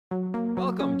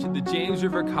Welcome to the James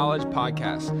River College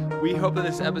podcast. We hope that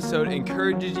this episode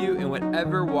encourages you in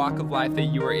whatever walk of life that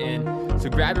you are in. So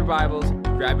grab your Bibles,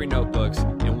 grab your notebooks,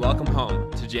 and welcome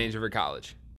home to James River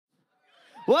College.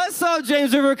 What's up,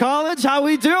 James River College? How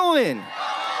we doing?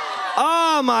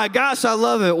 Oh my gosh, I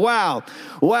love it.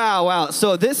 Wow.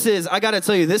 So I got to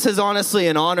tell you, this is honestly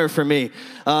an honor for me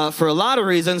for a lot of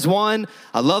reasons. One,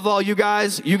 I love all you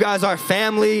guys. You guys are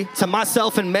family to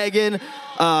myself and Megan.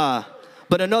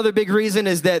 But another big reason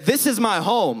is that this is my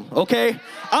home, okay?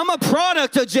 I'm a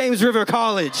product of James River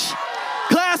College.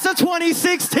 Class of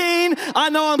 2016. I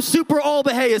know I'm super old,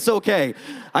 but hey, it's okay.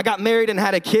 I got married and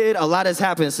had a kid. A lot has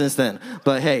happened since then.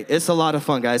 But hey, it's a lot of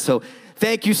fun, guys. So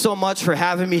thank you so much for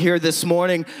having me here this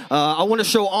morning. I want to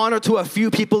show honor to a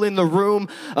few people in the room.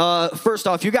 First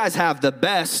off, you guys have the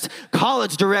best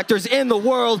college directors in the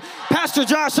world. Pastor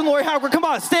Josh and Lori Howard, come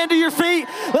on, stand to your feet.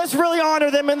 Let's really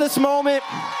honor them in this moment.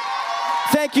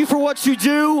 Thank you for what you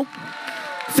do.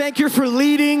 Thank you for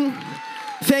leading.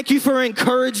 Thank you for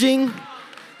encouraging.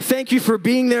 Thank you for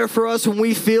being there for us when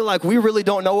we feel like we really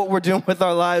don't know what we're doing with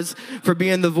our lives, for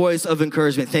being the voice of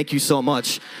encouragement. Thank you so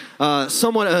much.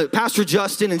 Pastor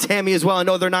Justin and Tammy as well. I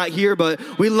know they're not here, but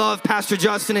we love Pastor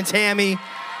Justin and Tammy.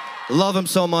 Love them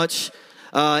so much.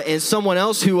 And someone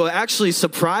else who actually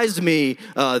surprised me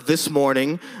this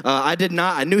morning.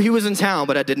 I knew he was in town,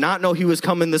 but I did not know he was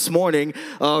coming this morning.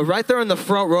 Right there in the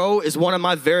front row is one of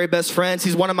my very best friends.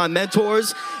 He's one of my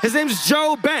mentors. His name's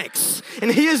Joe Banks,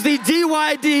 and he is the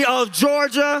DYD of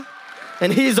Georgia,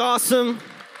 and he's awesome.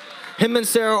 Him and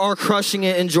Sarah are crushing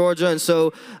it in Georgia. And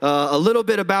so a little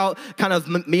bit about kind of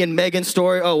me and Megan's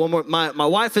story. Oh, one more. My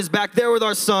wife is back there with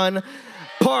our son,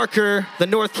 Parker, the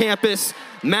North Campus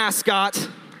mascot,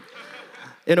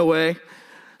 in a way.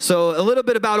 So a little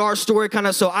bit about our story,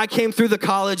 so I came through the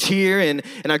college here, and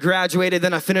I graduated,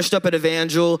 then I finished up at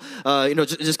Evangel,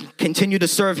 just continued to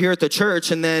serve here at the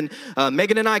church, and then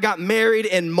Megan and I got married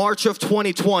in March of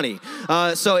 2020.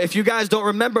 So if you guys don't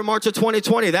remember March of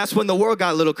 2020, that's when the world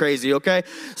got a little crazy, okay?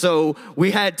 So we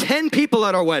had 10 people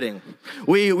at our wedding.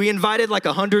 We invited like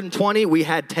 120, we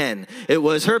had 10. It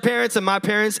was her parents and my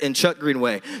parents and Chuck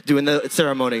Greenway doing the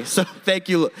ceremony, so thank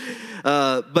you.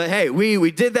 But hey,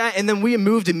 we did that, and then we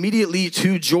moved immediately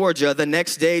to Georgia the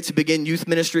next day to begin youth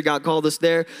ministry. God called us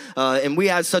there, and we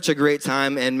had such a great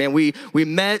time. And man, we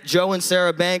met Joe and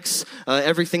Sarah Banks.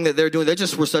 Everything that they're doing, they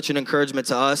just were such an encouragement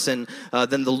to us. And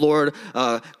then the Lord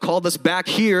called us back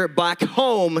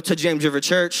home to James River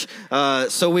Church.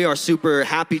 So we are super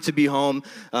happy to be home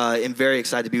and very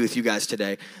excited to be with you guys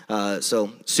today.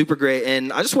 So super great.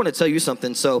 And I just want to tell you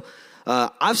something. So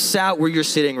I've sat where you're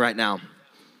sitting right now.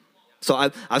 So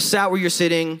I've sat where you're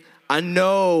sitting. I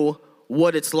know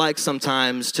what it's like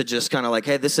sometimes to just kind of like,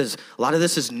 hey, a lot of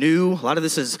this is new. A lot of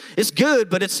this it's good,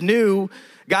 but it's new.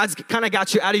 God's kind of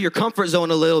got you out of your comfort zone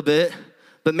a little bit.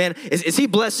 But man, is he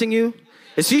blessing you?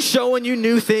 Is he showing you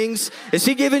new things? Is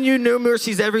he giving you new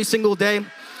mercies every single day?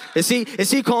 Is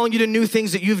he calling you to new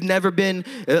things that you've never been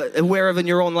aware of in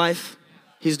your own life?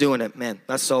 He's doing it, man.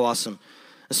 That's so awesome.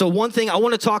 So one thing I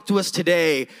want to talk to us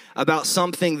today about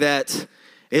something that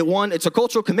it's a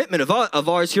cultural commitment of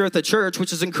ours here at the church,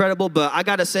 which is incredible, but I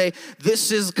gotta say,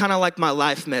 this is kind of like my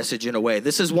life message in a way.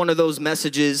 This is one of those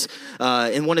messages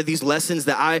and one of these lessons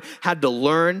that I had to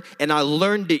learn, and I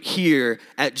learned it here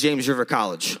at James River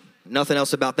College. Nothing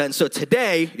else about that. And so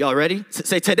today, y'all ready?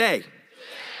 Say today.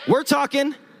 We're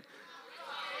talking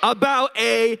about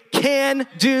a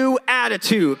can-do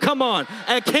attitude. Come on,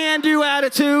 a can-do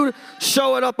attitude.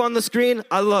 Show it up on the screen.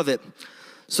 I love it.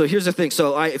 So here's the thing.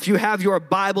 So if you have your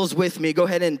Bibles with me, go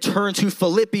ahead and turn to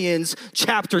Philippians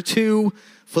chapter 2.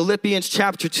 Philippians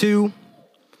chapter 2.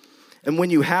 And when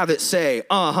you have it, say,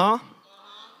 uh-huh.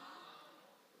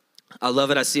 I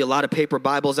love it. I see a lot of paper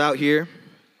Bibles out here.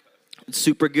 It's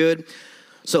super good.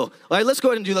 So, all right, let's go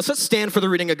ahead and do this. Let's stand for the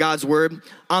reading of God's word.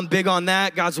 I'm big on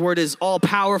that. God's word is all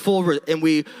powerful, and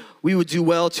we would do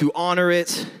well to honor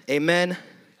it. Amen.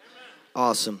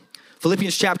 Awesome.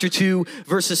 Philippians chapter 2,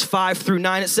 verses 5 through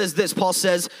 9, it says this. Paul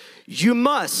says, you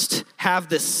must have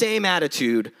the same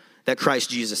attitude that Christ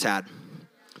Jesus had.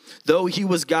 Though he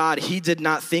was God, he did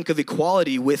not think of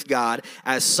equality with God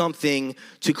as something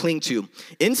to cling to.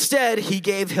 Instead, he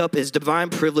gave up his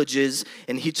divine privileges,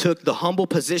 and he took the humble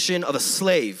position of a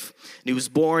slave. And he was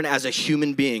born as a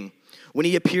human being. When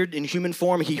he appeared in human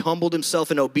form, he humbled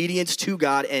himself in obedience to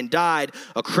God and died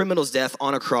a criminal's death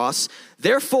on a cross.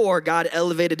 Therefore, God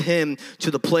elevated him to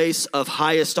the place of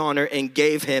highest honor and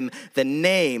gave him the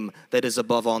name that is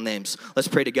above all names. Let's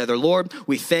pray together. Lord,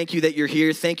 we thank you that you're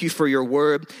here. Thank you for your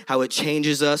word, how it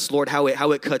changes us, Lord, how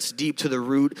it cuts deep to the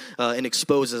root and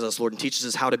exposes us, Lord, and teaches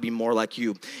us how to be more like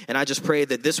you. And I just pray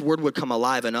that this word would come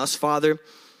alive in us, Father,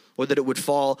 or that it would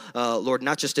fall, Lord,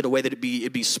 not just in a way that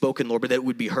it'd be spoken, Lord, but that it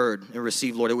would be heard and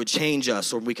received, Lord. It would change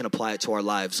us, or we can apply it to our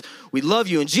lives. We love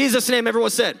you. In Jesus' name, everyone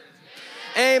said,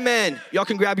 amen. Y'all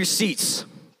can grab your seats.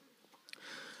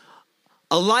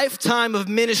 A lifetime of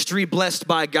ministry blessed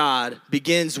by God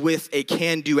begins with a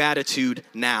can-do attitude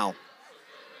now.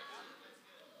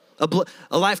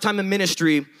 A lifetime of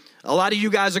ministry. A lot of you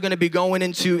guys are going to be going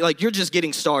into, like, you're just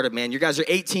getting started, man. You guys are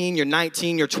 18, you're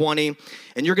 19, you're 20,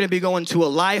 and you're going to be going to a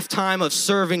lifetime of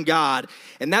serving God.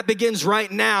 And that begins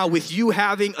right now with you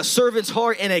having a servant's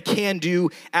heart and a can-do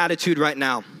attitude right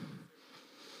now.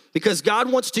 Because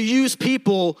God wants to use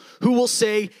people who will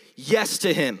say yes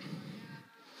to him.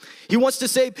 He wants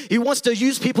to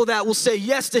use people that will say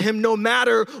yes to him no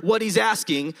matter what he's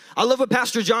asking. I love what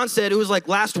Pastor John said. It was like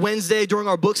last Wednesday during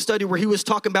our book study where he was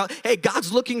talking about, hey,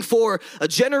 God's looking for a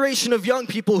generation of young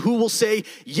people who will say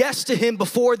yes to him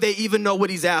before they even know what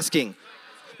he's asking.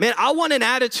 Man, I want an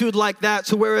attitude like that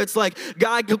to where it's like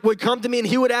God would come to me and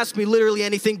he would ask me literally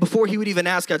anything before he would even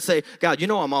ask. I'd say, God, you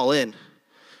know I'm all in.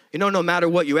 You know, no matter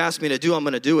what you ask me to do, I'm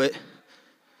going to do it.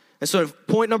 And so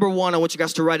point number one, I want you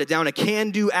guys to write it down. A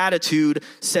can-do attitude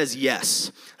says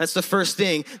yes. That's the first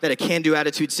thing that a can-do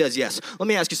attitude says yes. Let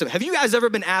me ask you something. Have you guys ever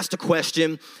been asked a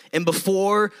question and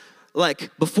before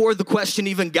the question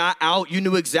even got out, you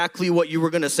knew exactly what you were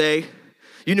going to say?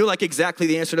 You knew like exactly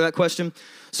the answer to that question?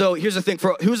 So here's the thing.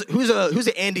 Who's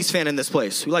an Andes fan in this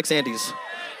place? Who likes Andes?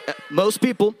 Most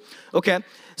people. Okay.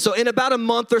 So in about a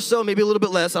month or so, maybe a little bit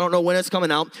less, I don't know when it's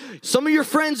coming out, some of your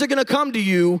friends are going to come to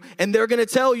you and they're going to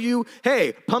tell you,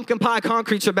 hey, pumpkin pie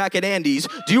concretes are back at Andy's.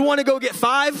 Do you want to go get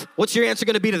 5? What's your answer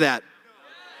going to be to that?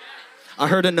 I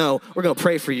heard a no. We're going to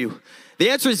pray for you.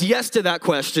 The answer is yes to that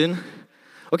question.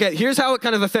 Okay, here's how it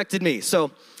kind of affected me.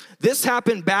 So this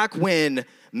happened back when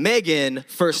Megan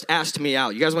first asked me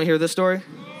out. You guys want to hear this story?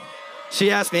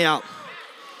 She asked me out.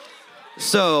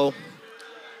 So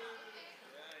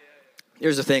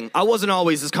here's the thing. I wasn't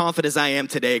always as confident as I am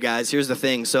today, guys. Here's the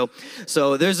thing. So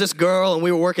there's this girl, and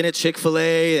we were working at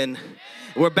Chick-fil-A, and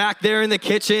we're back there in the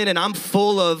kitchen, and I'm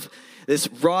full of this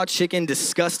raw chicken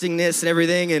disgustingness and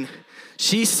everything, and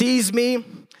she sees me,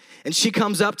 and she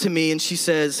comes up to me, and she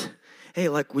says, hey,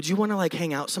 like, would you want to, like,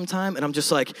 hang out sometime? And I'm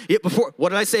just like, yeah, what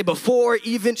did I say? Before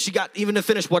even she got even to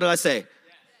finish, what did I say?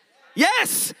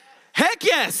 Yes! Heck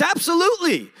yes,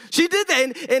 absolutely. She did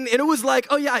that, and it was like,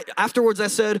 oh yeah, afterwards I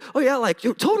said, oh yeah, like,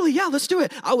 totally, yeah, let's do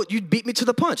it. You'd beat me to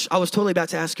the punch. I was totally about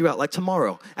to ask you out, like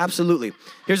tomorrow, absolutely.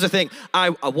 Here's the thing,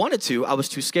 I wanted to, I was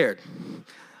too scared.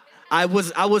 I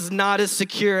was not as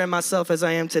secure in myself as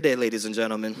I am today, ladies and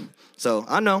gentlemen. So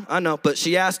I know, but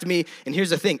she asked me, and here's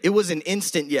the thing, it was an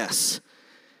instant yes.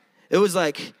 It was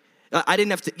like, I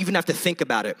didn't have to think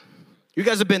about it. You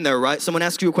guys have been there, right? Someone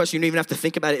asks you a question, you don't even have to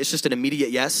think about it. It's just an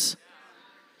immediate yes.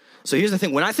 So here's the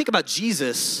thing. When I think about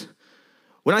Jesus,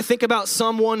 when I think about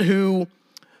someone who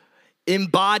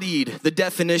embodied the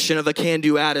definition of a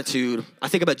can-do attitude, I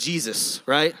think about Jesus,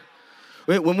 right?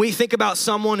 When we think about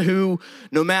someone who,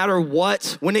 no matter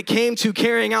what, when it came to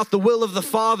carrying out the will of the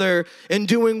Father and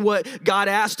doing what God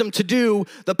asked him to do,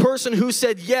 the person who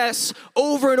said yes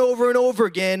over and over and over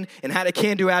again and had a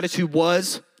can-do attitude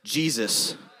was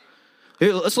Jesus.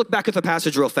 Here, let's look back at the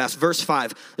passage real fast. Verse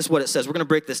 5, this is what it says. We're going to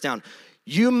break this down.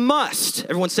 You must,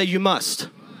 everyone say you must.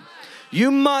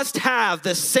 You must have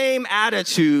the same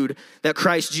attitude that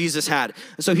Christ Jesus had.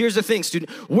 And so here's the thing, student.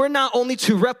 We're not only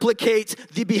to replicate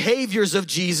the behaviors of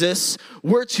Jesus,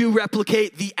 we're to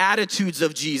replicate the attitudes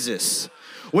of Jesus.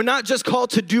 We're not just called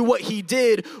to do what he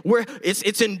did.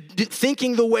 It's in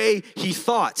thinking the way he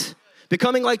thought.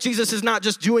 Becoming like Jesus is not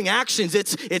just doing actions,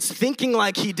 it's thinking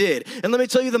like he did. And let me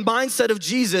tell you the mindset of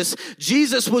Jesus.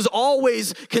 Jesus was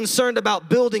always concerned about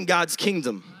building God's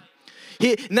kingdom.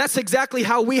 And that's exactly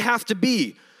how we have to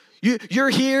be. You're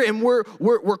here and we're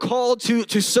called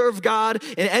to serve God,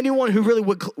 and anyone who really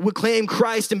would claim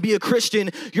Christ and be a Christian,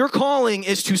 your calling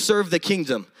is to serve the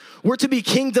kingdom. We're to be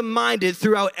kingdom-minded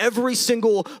throughout every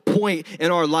single point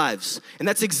in our lives. And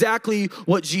that's exactly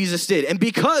what Jesus did. And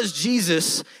because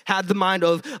Jesus had the mind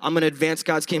of, I'm going to advance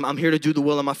God's kingdom, I'm here to do the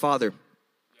will of my Father.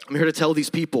 I'm here to tell these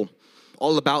people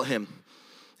all about him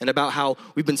and about how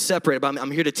we've been separated. I'm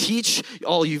here to teach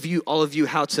all of you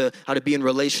how to be in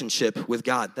relationship with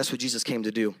God. That's what Jesus came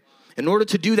to do. In order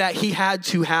to do that, he had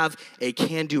to have a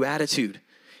can-do attitude.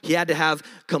 He had to have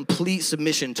complete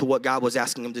submission to what God was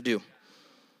asking him to do.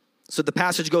 So the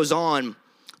passage goes on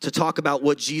to talk about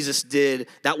what Jesus did.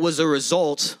 That was a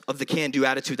result of the can-do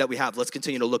attitude that we have. Let's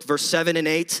continue to look. Verse 7 and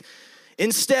 8.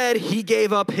 Instead, he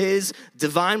gave up his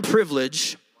divine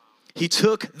privilege. He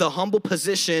took the humble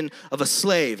position of a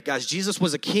slave. Guys, Jesus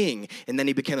was a king, and then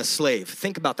he became a slave.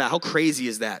 Think about that. How crazy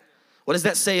is that? What does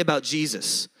that say about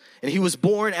Jesus? And he was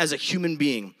born as a human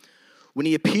being. When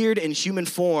he appeared in human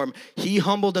form, he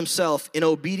humbled himself in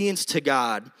obedience to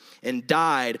God and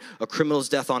died a criminal's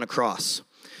death on a cross.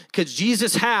 Because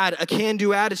Jesus had a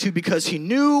can-do attitude because he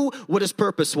knew what his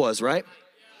purpose was, right?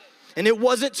 And it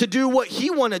wasn't to do what he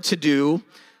wanted to do.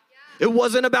 It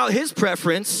wasn't about his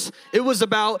preference. It was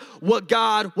about what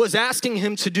God was asking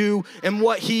him to do and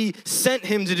what he sent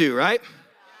him to do, right?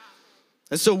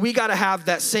 And so we got to have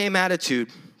that same attitude.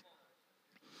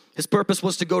 His purpose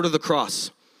was to go to the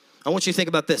cross. I want you to think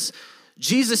about this.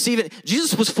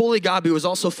 Jesus was fully God, but he was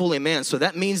also fully man. So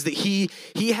that means that he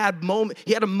had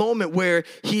a moment where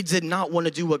he did not want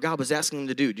to do what God was asking him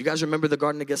to do. Do you guys remember the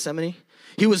Garden of Gethsemane?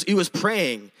 He was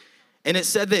praying, and it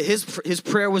said that his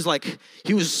prayer was like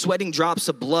he was sweating drops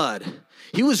of blood.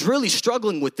 He was really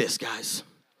struggling with this, guys.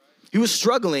 He was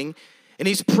struggling, and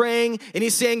he's praying, and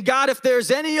he's saying, God, if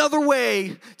there's any other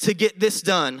way to get this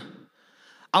done,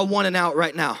 I want it out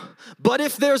right now. But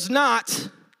if there's not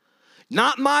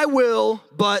my will,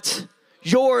 but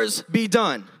yours be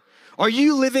done. Are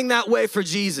you living that way for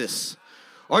Jesus?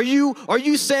 Are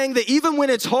you saying that even when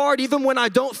it's hard, even when I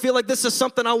don't feel like this is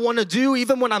something I want to do,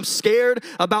 even when I'm scared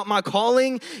about my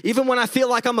calling, even when I feel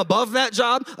like I'm above that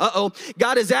job,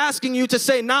 God is asking you to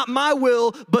say, not my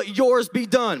will, but yours be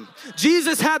done.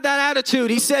 Jesus had that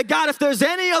attitude. He said, God, if there's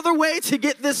any other way to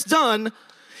get this done,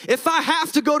 if I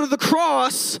have to go to the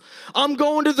cross, I'm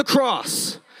going to the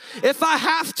cross. If I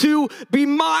have to be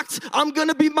mocked, I'm going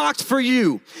to be mocked for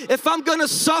you. If I'm going to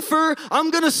suffer,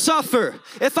 I'm going to suffer.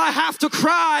 If I have to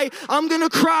cry, I'm going to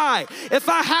cry. If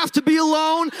I have to be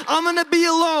alone, I'm going to be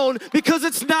alone because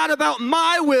it's not about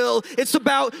my will. It's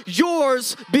about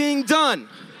yours being done.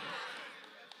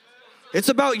 It's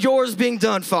about yours being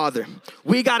done, Father.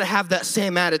 We got to have that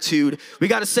same attitude. We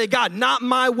got to say, God, not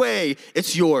my way,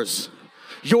 it's yours.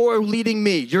 You're leading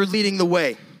me. You're leading the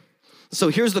way. So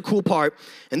here's the cool part,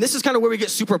 and this is kind of where we get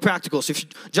super practical. So if you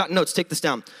jot notes, take this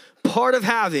down. Part of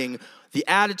having the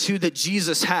attitude that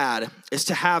Jesus had is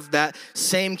to have that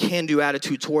same can-do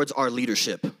attitude towards our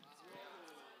leadership.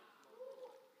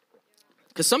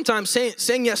 Because sometimes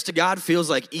saying yes to God feels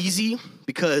like easy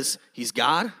because he's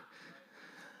God.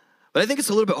 But I think it's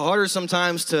a little bit harder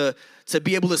sometimes to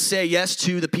be able to say yes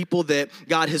to the people that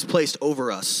God has placed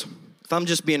over us. If I'm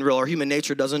just being real, our human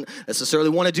nature doesn't necessarily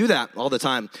want to do that all the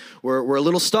time. We're a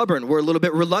little stubborn. We're a little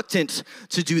bit reluctant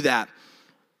to do that.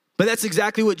 But that's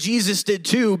exactly what Jesus did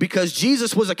too, because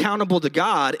Jesus was accountable to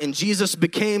God and Jesus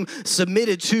became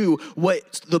submitted to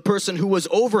what the person who was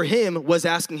over him was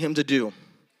asking him to do.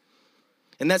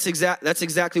 And that's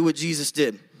exactly what Jesus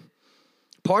did.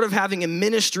 Part of having a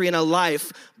ministry and a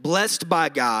life blessed by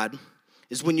God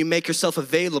is when you make yourself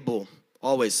available.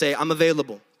 Always say, I'm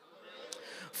available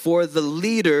for the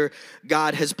leader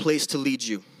God has placed to lead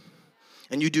you.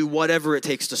 And you do whatever it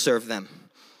takes to serve them.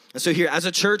 And so here, as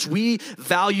a church, we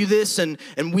value this and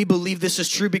we believe this is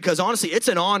true because honestly, it's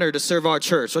an honor to serve our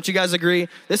church. Don't you guys agree?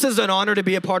 This is an honor to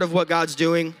be a part of what God's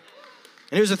doing. And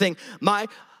here's the thing, my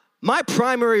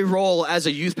primary role as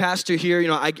a youth pastor here,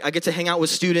 I get to hang out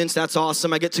with students. That's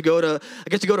awesome. I get to go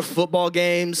to football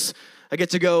games. I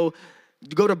get to go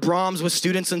to Brahms with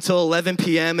students until 11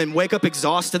 p.m. and wake up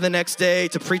exhausted the next day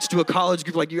to preach to a college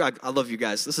group like you. I love you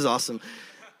guys. This is awesome.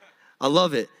 I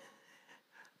love it.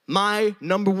 My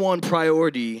number one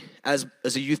priority as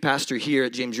a youth pastor here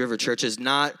at James River Church is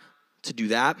not to do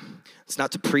that. It's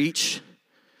not to preach.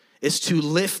 It's to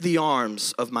lift the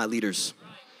arms of my leaders.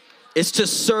 It's to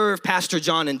serve Pastor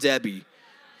John and Debbie.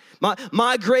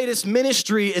 My greatest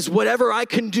ministry is whatever I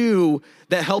can do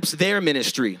that helps their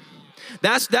ministry.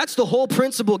 That's the whole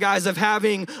principle, guys, of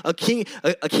having a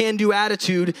can-do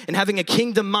attitude and having a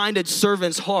kingdom-minded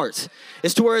servant's heart.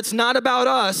 It's to where it's not about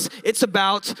us, it's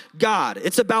about God.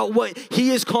 It's about what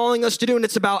he is calling us to do, and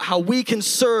it's about how we can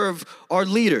serve our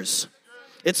leaders.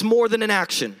 It's more than an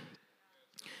action.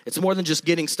 It's more than just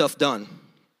getting stuff done.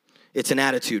 It's an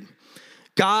attitude.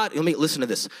 God, let me listen to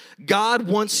this. God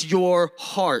wants your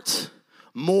heart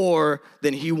more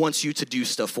than he wants you to do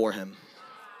stuff for him.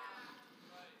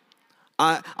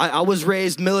 I was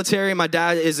raised military. My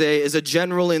dad is a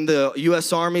general in the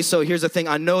U.S. Army. So here's the thing.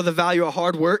 I know the value of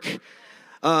hard work.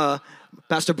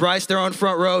 Pastor Bryce, there on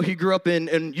front row, he grew up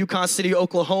in Yukon City,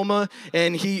 Oklahoma,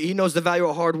 and he knows the value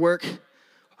of hard work.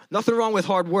 Nothing wrong with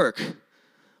hard work,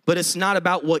 but it's not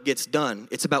about what gets done.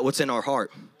 It's about what's in our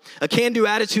heart. A can-do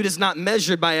attitude is not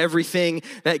measured by everything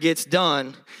that gets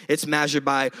done. It's measured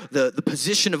by the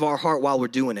position of our heart while we're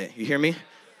doing it. You hear me?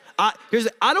 I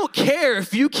don't care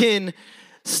if you can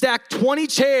stack 20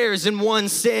 chairs in one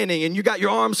standing and you got your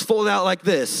arms folded out like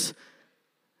this.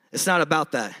 It's not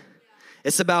about that.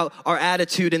 It's about our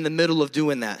attitude in the middle of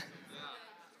doing that.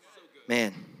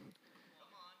 Man,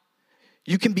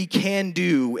 you can be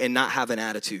can-do and not have an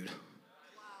attitude.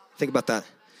 Think about that.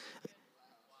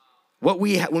 When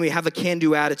we have a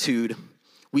can-do attitude,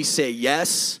 we say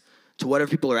yes to whatever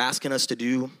people are asking us to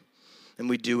do, and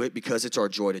we do it because it's our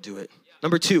joy to do it.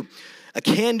 Number 2, a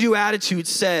can-do attitude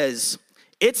says,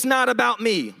 it's not about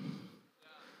me.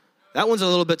 That one's a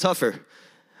little bit tougher.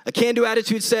 A can-do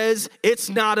attitude says, it's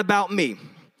not about me.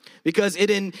 Because it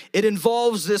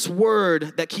involves this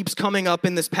word that keeps coming up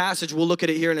in this passage. We'll look at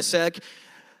it here in a sec.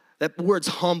 That word's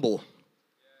humble.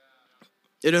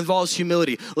 It involves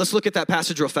humility. Let's look at that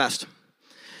passage real fast.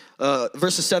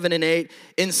 Verses 7 and 8.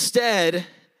 Instead,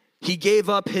 he gave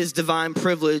up his divine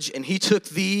privilege and he took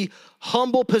the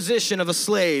humble position of a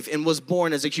slave and was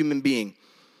born as a human being.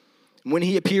 When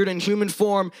he appeared in human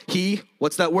form, he,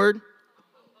 what's that word?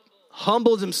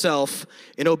 Humbled himself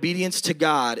in obedience to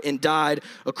God and died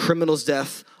a criminal's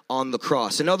death on the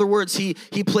cross. In other words, he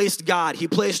placed God, he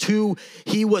placed who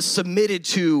he was submitted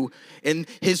to and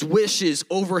his wishes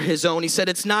over his own. He said,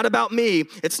 it's not about me,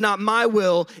 it's not my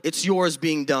will, it's yours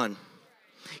being done.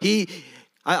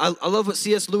 I love what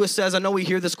C.S. Lewis says. I know we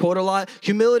hear this quote a lot.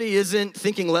 Humility isn't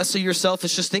thinking less of yourself,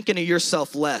 it's just thinking of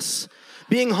yourself less.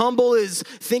 Being humble is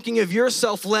thinking of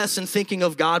yourself less and thinking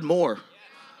of God more.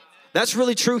 That's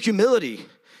really true humility.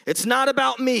 It's not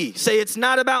about me. Say, it's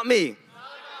not about me.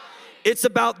 It's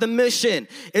about the mission.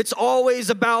 It's always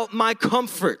about my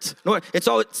comfort. No,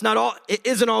 it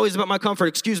isn't always about my comfort,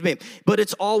 excuse me, but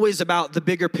it's always about the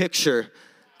bigger picture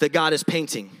that God is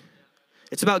painting.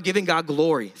 It's about giving God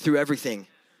glory through everything.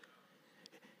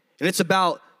 And it's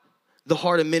about the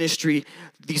heart of ministry,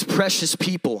 these precious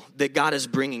people that God is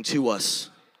bringing to us.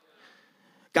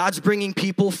 God's bringing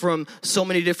people from so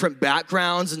many different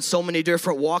backgrounds and so many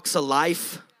different walks of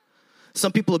life.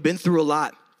 Some people have been through a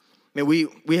lot. I mean,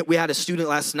 we had a student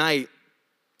last night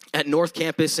at North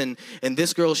Campus, and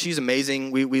this girl, she's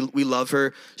amazing. We love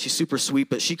her. She's super sweet,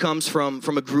 but she comes from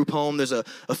a group home. There's a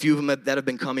few of them that have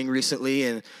been coming recently,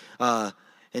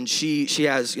 and she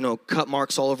has, cut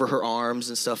marks all over her arms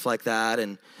and stuff like that,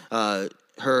 and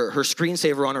her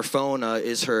screensaver on her phone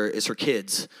is her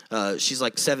kids. She's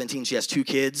like 17. She has 2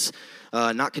 kids,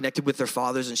 not connected with their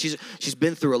fathers, and she's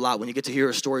been through a lot. When you get to hear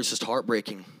her story, it's just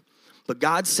heartbreaking. But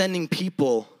God's sending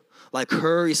people like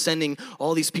her. He's sending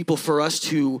all these people for us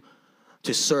to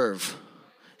serve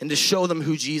and to show them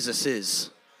who Jesus is.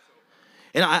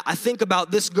 And I think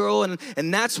about this girl,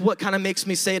 and that's what kind of makes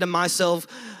me say to myself,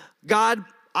 God,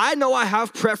 I know I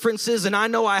have preferences, and I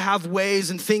know I have ways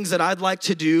and things that I'd like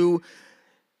to do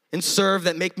and serve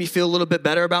that make me feel a little bit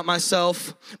better about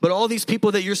myself. But all these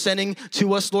people that you're sending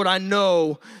to us, Lord, I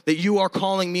know that you are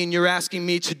calling me and you're asking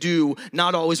me to do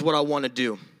not always what I want to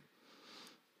do.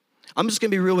 I'm just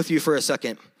going to be real with you for a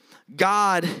second.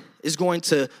 God is going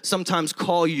to sometimes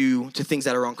call you to things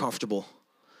that are uncomfortable.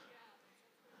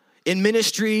 In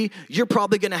ministry, you're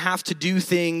probably going to have to do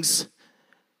things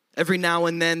every now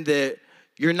and then that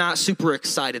you're not super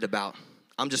excited about.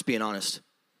 I'm just being honest.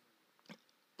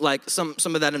 Like some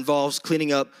of that involves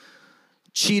cleaning up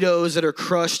Cheetos that are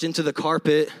crushed into the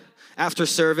carpet after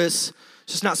service.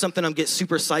 It's just not something I'm getting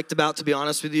super psyched about, to be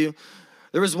honest with you.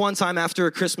 There was one time after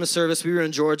a Christmas service, we were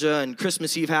in Georgia, and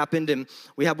Christmas Eve happened, and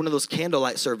we had one of those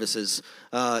candlelight services.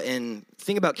 And the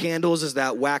thing about candles is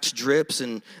that wax drips,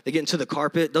 and they get into the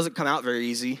carpet. It doesn't come out very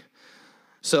easy.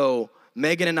 So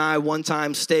Megan and I one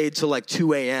time stayed till like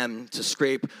 2 a.m. to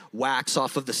scrape wax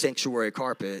off of the sanctuary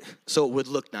carpet so it would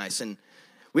look nice. And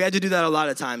we had to do that a lot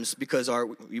of times because our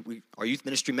youth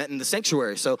ministry met in the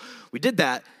sanctuary. So we did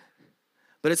that.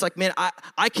 But it's like, man,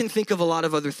 I can think of a lot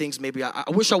of other things. Maybe I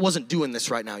wish I wasn't doing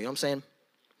this right now. You know what I'm saying?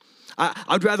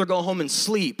 I'd rather go home and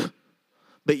sleep,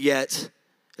 but yet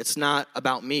it's not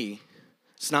about me.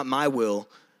 It's not my will.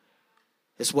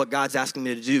 It's what God's asking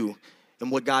me to do. And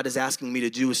what God is asking me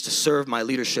to do is to serve my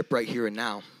leadership right here and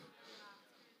now.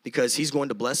 Because he's going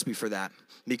to bless me for that.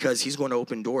 Because he's going to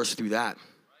open doors through that.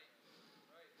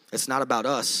 It's not about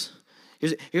us.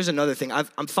 Here's another thing.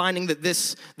 I'm finding that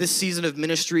this season of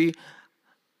ministry,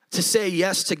 to say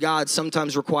yes to God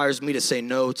sometimes requires me to say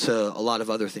no to a lot of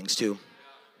other things too.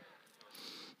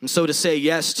 And so to say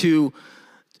yes to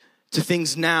to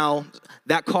things now,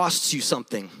 that costs you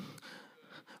something.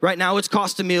 Right now, it's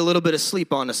costing me a little bit of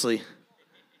sleep, honestly.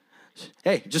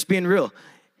 Hey, just being real.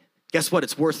 Guess what?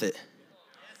 It's worth it.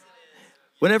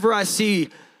 Whenever I see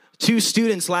 2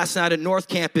 students last night at North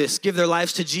Campus give their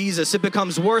lives to Jesus, it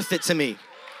becomes worth it to me.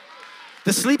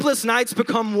 The sleepless nights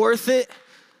become worth it.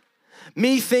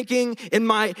 Me thinking in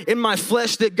my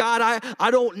flesh that God,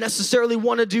 I don't necessarily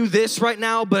want to do this right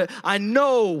now, but I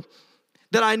know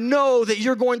that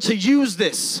you're going to use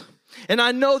this. And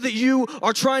I know that you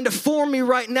are trying to form me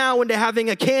right now into having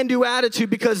a can-do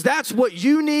attitude, because that's what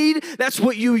you need, that's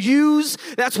what you use,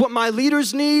 that's what my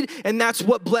leaders need, and that's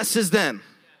what blesses them.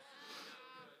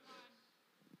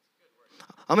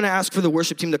 I'm going to ask for the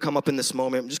worship team to come up in this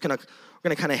moment. We're going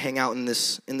to kind of hang out in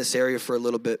this area for a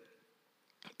little bit,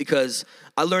 because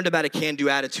I learned about a can-do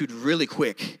attitude really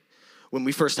quick when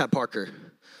we first had Parker.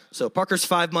 So Parker's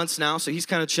 5 months now, so he's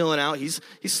kind of chilling out. He's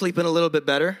sleeping a little bit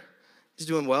better. He's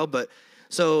doing well, but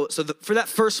for that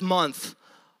first month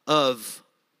of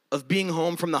being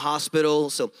home from the hospital,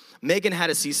 so Megan had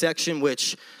a C-section,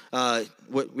 which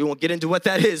we won't get into what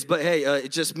that is, but hey,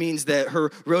 it just means that her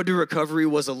road to recovery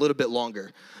was a little bit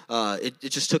longer. It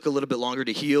just took a little bit longer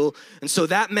to heal, and so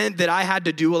that meant that I had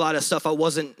to do a lot of stuff I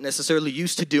wasn't necessarily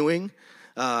used to doing.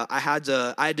 I had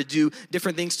to do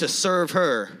different things to serve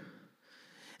her.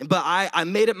 But I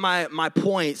made it my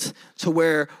point to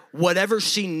where whatever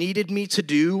she needed me to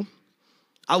do,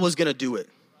 I was going to do it.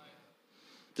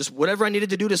 Just whatever I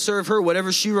needed to do to serve her,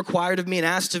 whatever she required of me and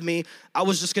asked of me, I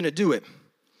was just going to do it.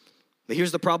 But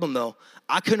here's the problem, though.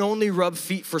 I can only rub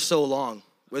feet for so long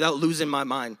without losing my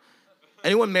mind.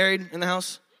 Anyone married in the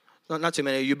house? Not too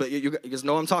many of you, but you guys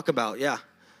know what I'm talking about, yeah.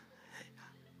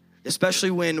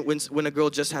 Especially when a girl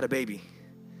just had a baby.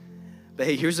 But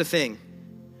hey, here's the thing.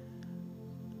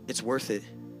 It's worth it.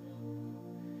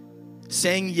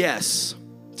 Saying yes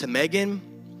to Megan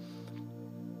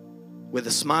with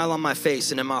a smile on my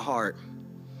face and in my heart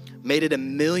made it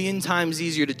 1,000,000 times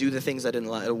easier to do the things I didn't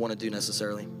want to do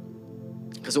necessarily.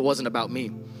 Because it wasn't about me.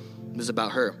 It was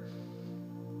about her.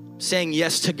 Saying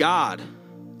yes to God.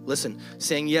 Listen,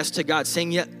 saying yes to God.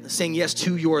 Saying yes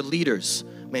to your leaders.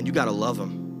 Man, you got to love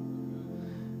them.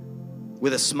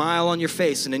 With a smile on your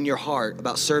face and in your heart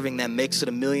about serving them makes it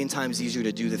 1,000,000 times easier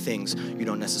to do the things you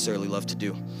don't necessarily love to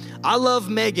do. I love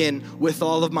Megan with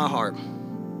all of my heart.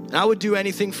 And I would do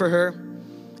anything for her.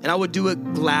 And I would do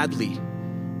it gladly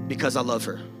because I love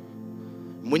her.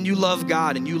 When you love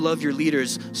God and you love your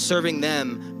leaders, serving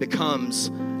them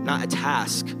becomes not a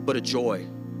task, but a joy.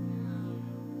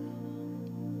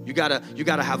 You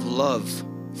gotta have love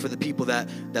for the people that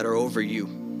are over you.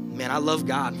 Man, I love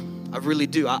God. I really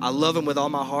do. I love him with all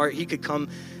my heart. He could come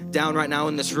down right now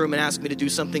in this room and ask me to do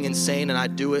something insane, and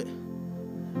I'd do it.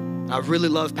 I really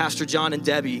love Pastor John and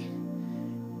Debbie,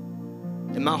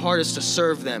 and my heart is to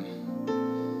serve them.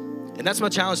 And that's my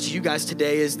challenge to you guys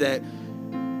today, is that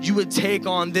you would take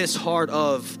on this heart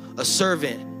of a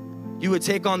servant. You would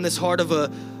take on this heart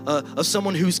of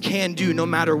someone who's can do no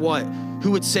matter what,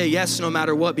 who would say yes no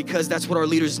matter what, because that's what our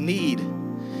leaders need.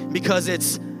 Because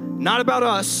it's not about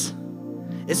us.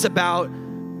 It's about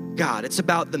God. It's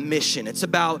about the mission. It's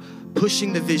about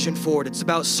pushing the vision forward. It's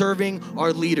about serving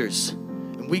our leaders.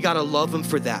 And we got to love them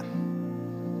for that.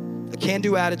 A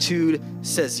can-do attitude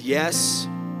says yes.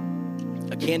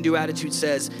 A can-do attitude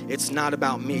says it's not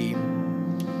about me.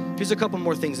 Here's a couple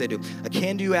more things they do. A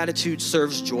can-do attitude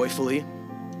serves joyfully.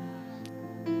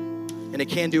 And a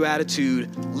can-do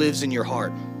attitude lives in your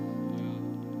heart.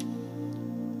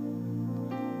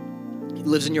 It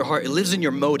lives in your heart. It lives in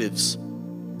your motives.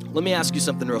 Let me ask you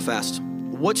something real fast.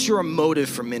 What's your motive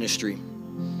for ministry?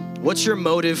 What's your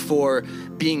motive for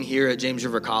being here at James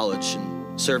River College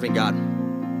and serving God?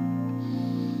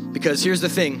 Because here's the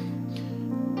thing.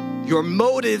 Your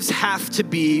motives have to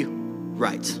be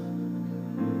right.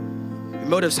 Your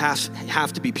motives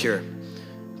have to be pure.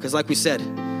 Because like we said,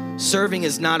 serving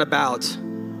is not about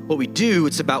what we do,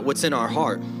 it's about what's in our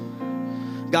heart.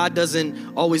 God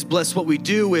doesn't always bless what we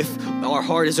do if our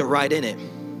heart isn't right in it.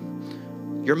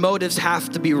 Your motives have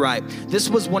to be right. This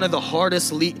was one of the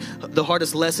hardest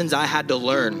lessons I had to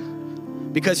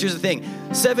learn. Because here's the thing.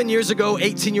 7 years ago,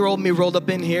 18-year-old me rolled up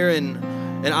in here and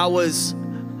I was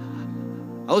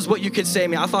what you could say.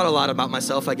 I thought a lot about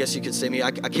myself, I guess you could say.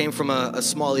 I came from a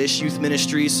small-ish youth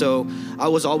ministry, so I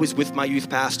was always with my youth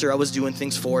pastor. I was doing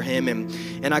things for him,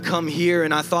 and I come here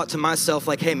and I thought to myself,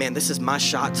 like, hey man, this is my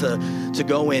shot to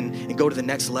go in and go to the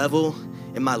next level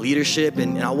in my leadership,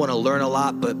 and I want to learn a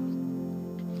lot. But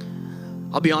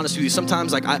I'll be honest with you,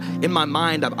 sometimes like in my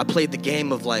mind, I played the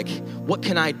game of like, what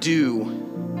can I do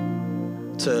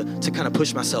to kind of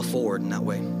push myself forward in that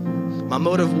way? My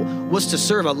motive was to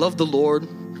serve. I love the Lord.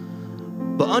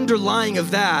 But underlying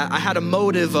of that, I had a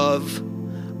motive of,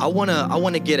 I want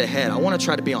to get ahead. I want to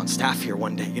try to be on staff here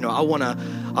one day. You know, I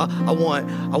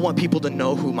want people to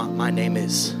know who my name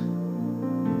is.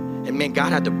 And man,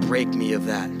 God had to break me of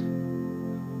that.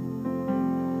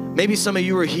 Maybe some of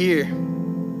you are here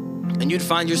and you'd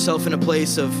find yourself in a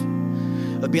place of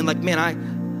being like,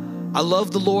 man, I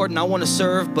love the Lord and I want to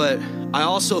serve, but I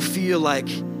also feel like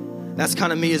that's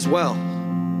kind of me as well.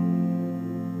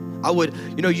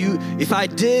 If I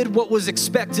did what was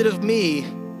expected of me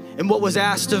and what was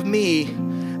asked of me,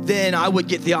 then I would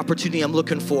get the opportunity I'm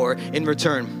looking for in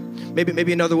return.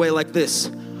 Maybe another way like this.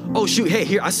 Oh shoot, hey,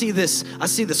 here, I see this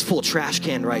full trash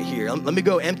can right here. Let me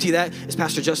go empty that. Is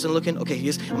Pastor Justin looking? Okay, he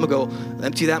is. I'm gonna go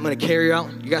empty that. I'm gonna carry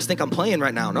out. You guys think I'm playing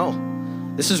right now?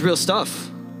 No, this is real stuff.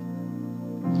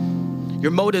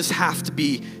 Your motives have to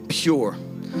be pure.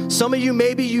 Some of you,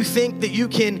 maybe you think that you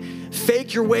can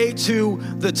fake your way to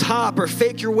the top or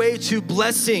fake your way to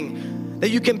blessing, that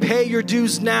you can pay your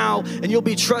dues now and you'll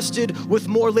be trusted with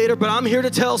more later. But I'm here to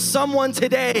tell someone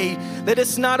today that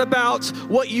it's not about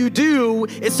what you do,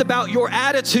 it's about your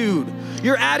attitude.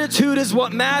 Your attitude is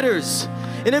what matters.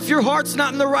 And if your heart's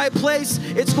not in the right place,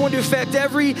 it's going to affect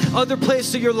every other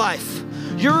place of your life.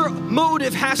 Your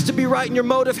motive has to be right, and your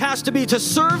motive has to be to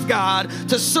serve God,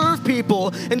 to serve people,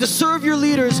 and to serve your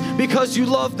leaders because you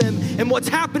love them. And what's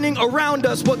happening around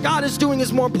us, what God is doing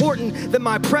is more important than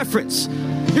my preference.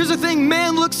 Here's the thing,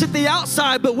 man looks at the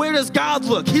outside, but where does God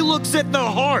look? He looks at the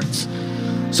heart.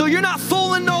 So you're not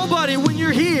fooling nobody when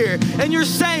you're here and you're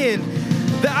saying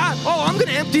that I'm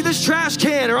gonna empty this trash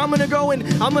can, or I'm gonna go and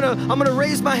I'm gonna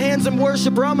raise my hands in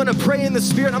worship, or I'm gonna pray in the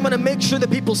Spirit. I'm gonna make sure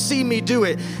that people see me do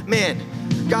it. Man,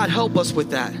 God, help us with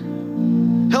that.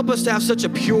 Help us to have such a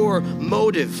pure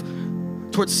motive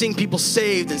towards seeing people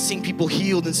saved and seeing people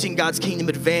healed and seeing God's kingdom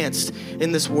advanced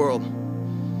in this world.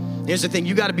 Here's the thing,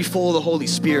 you gotta be full of the Holy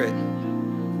Spirit.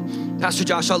 Pastor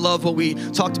Josh, I love what we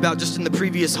talked about just in the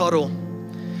previous huddle.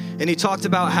 And he talked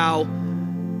about how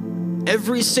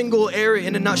every single area,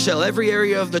 in a nutshell, every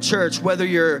area of the church, whether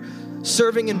you're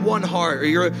serving in one heart or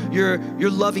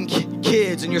you're loving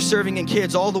kids and you're serving in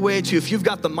kids, all the way to if you've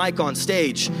got the mic on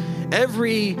stage,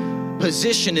 every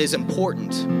position is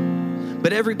important.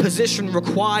 But every position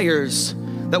requires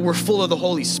that we're full of the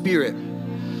Holy Spirit.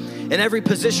 And every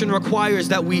position requires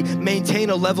that we maintain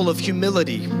a level of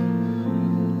humility.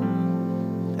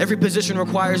 Every position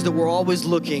requires that we're always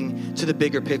looking to the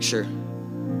bigger picture.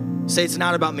 Say, it's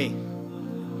not about me.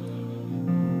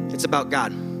 It's about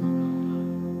God.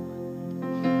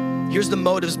 Here's the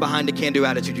motives behind a can-do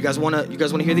attitude. You guys wanna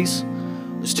hear these?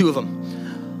 There's two of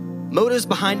them. Motives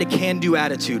behind a can-do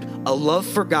attitude: a love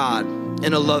for God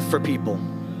and a love for people.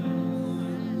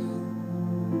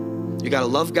 You gotta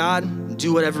love God and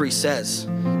do whatever He says.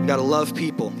 You gotta love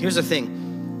people. Here's the thing: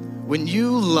 when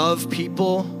you love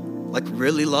people, like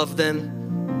really love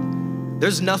them,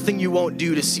 there's nothing you won't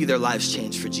do to see their lives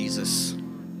change for Jesus.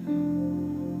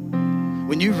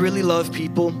 When you really love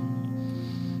people,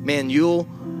 man, you'll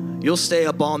stay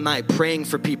up all night praying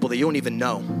for people that you don't even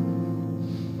know.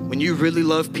 When you really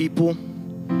love people,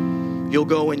 you'll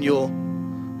go and you'll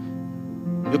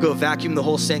go vacuum the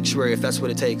whole sanctuary if that's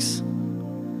what it takes.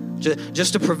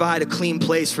 Just to provide a clean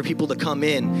place for people to come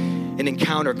in and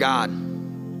encounter God.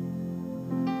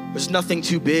 There's nothing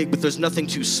too big, but there's nothing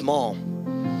too small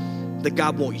that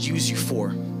God won't use you for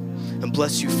and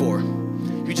bless you for.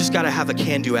 You just gotta have a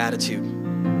can-do attitude.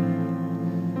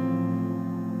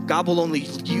 God will only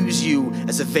use you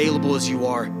as available as you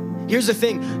are. Here's the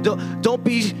thing, don't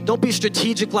be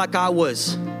strategic like I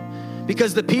was.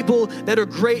 Because the people that are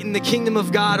great in the kingdom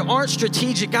of God aren't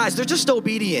strategic guys, they're just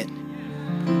obedient.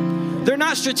 They're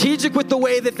not strategic with the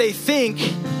way that they think.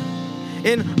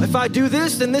 And if I do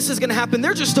this, then this is gonna happen.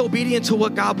 They're just obedient to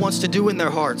what God wants to do in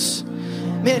their hearts.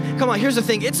 Man, come on, here's the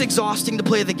thing. It's exhausting to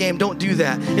play the game. Don't do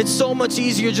that. It's so much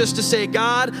easier just to say,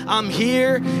 God, I'm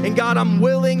here, and God, I'm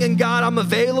willing, and God, I'm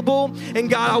available, and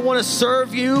God, I want to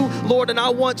serve you, Lord, and I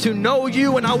want to know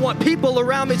you, and I want people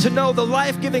around me to know the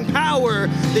life-giving power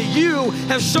that you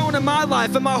have shown in my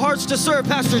life, and my heart's to serve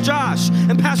Pastor Josh,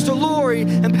 and Pastor Lori,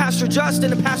 and Pastor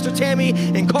Justin, and Pastor Tammy,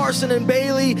 and Carson, and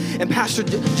Bailey, and Pastor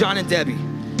John and Debbie.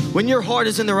 When your heart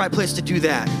is in the right place to do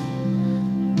that,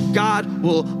 God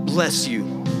will bless you.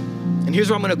 And here's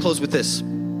where I'm going to close with this.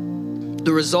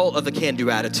 The result of a can-do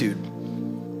attitude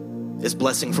is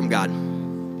blessing from God.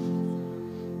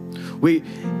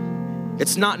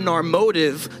 It's not in our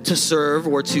motive to serve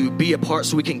or to be a part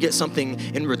so we can get something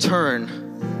in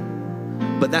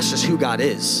return, but that's just who God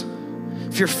is.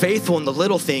 If you're faithful in the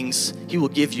little things, He will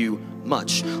give you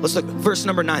much. Let's look, verse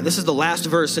number 9. This is the last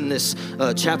verse in this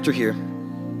chapter here.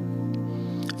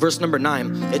 Verse number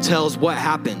 9, it tells what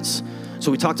happens.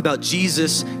 So we talked about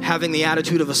Jesus having the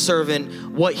attitude of a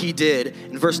servant, what he did.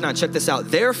 In verse 9, check this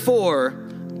out. Therefore,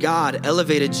 God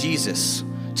elevated Jesus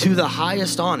to the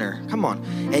highest honor, come on,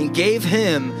 and gave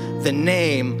him the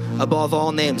name above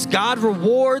all names. God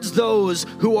rewards those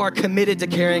who are committed to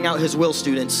carrying out his will,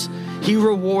 students. He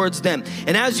rewards them.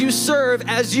 And as you serve,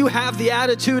 as you have the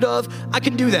attitude of, I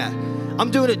can do that. I'm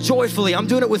doing it joyfully. I'm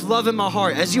doing it with love in my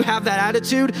heart. As you have that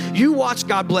attitude, you watch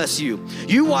God bless you.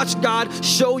 You watch God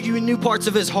show you new parts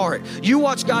of his heart. You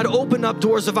watch God open up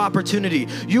doors of opportunity.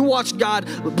 You watch God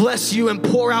bless you and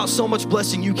pour out so much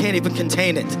blessing you can't even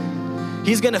contain it.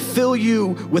 He's going to fill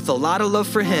you with a lot of love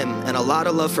for him and a lot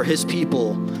of love for his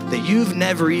people that you've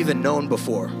never even known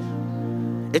before.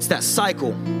 It's that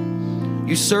cycle.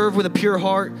 You serve with a pure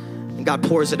heart and God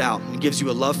pours it out and gives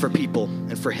you a love for people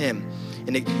and for him.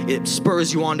 And it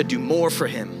spurs you on to do more for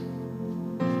him.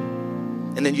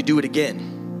 And then you do it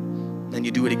again. Then you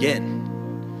do it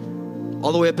again.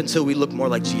 All the way up until we look more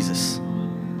like Jesus.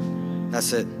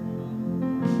 That's it.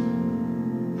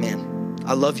 Man,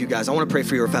 I love you guys. I want to pray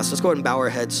for you real fast. Let's go ahead and bow our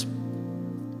heads.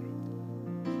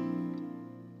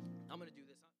 I'm going to do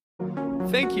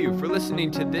this. Thank you for listening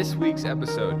to this week's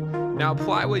episode. Now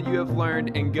apply what you have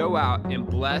learned and go out and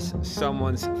bless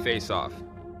someone's face off.